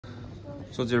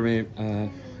So Jeremy,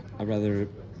 a rather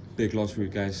big loss for you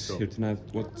guys Sure. here tonight.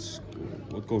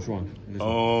 What goes wrong? in this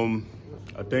one?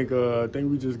 I think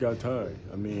we just got tired.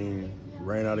 I mean,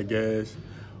 ran out of gas.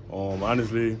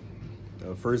 Honestly,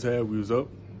 first half we was up,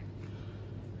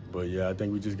 but yeah, I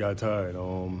think we just got tired.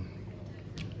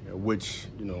 Which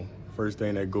first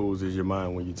thing that goes is your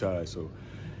mind when you're tired. So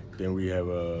then we have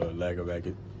a lack of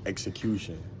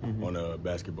execution on a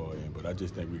basketball end. But I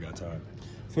just think we got tired.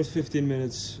 First 15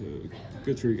 minutes,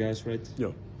 good for you guys, right?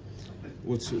 Yeah.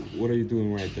 What are you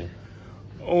doing right there?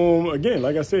 Again,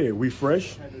 like I said, we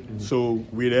fresh, so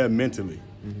we're there mentally.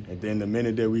 And then the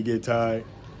minute that we get tired,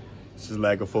 it's just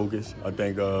lack of focus. I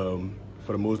think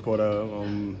for the most part, I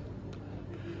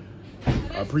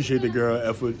appreciate the girl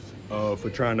efforts for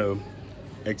trying to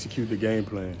execute the game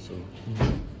plan. So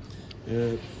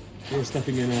You're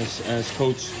stepping in as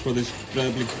coach for this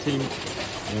Bradley team.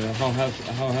 How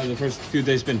have the first few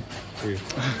days been for you?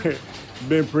 It's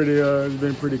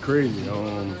been pretty crazy.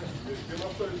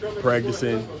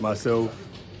 Practicing myself,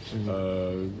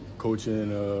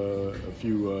 coaching a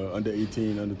few under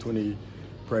 18, under 20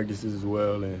 practices as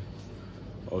well, and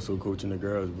also coaching the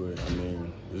girls. But I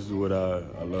mean, this is what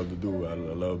I love to do. I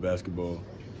love basketball,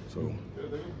 so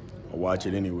I watch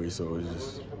it anyway. So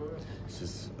it's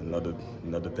just another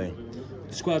thing.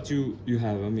 The squad you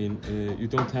have, I mean, you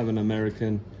don't have an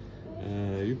American.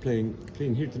 You're playing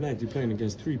here tonight. You're playing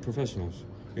against 3 professionals.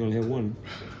 You only have 1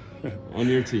 on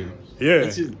your team. Yeah,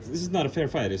 this is not a fair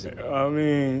fight, is it? I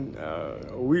mean,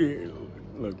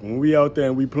 when we out there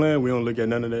and we playing, we don't look at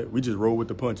none of that. We just roll with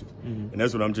the punches, and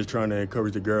that's what I'm just trying to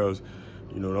encourage the girls.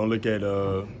 Don't look at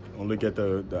the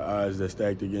odds that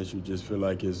stacked against you. Just feel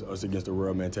like it's us against the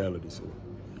world mentality. So,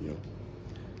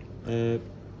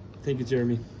 Thank you,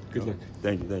 Jeremy. Good luck.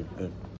 Thank you.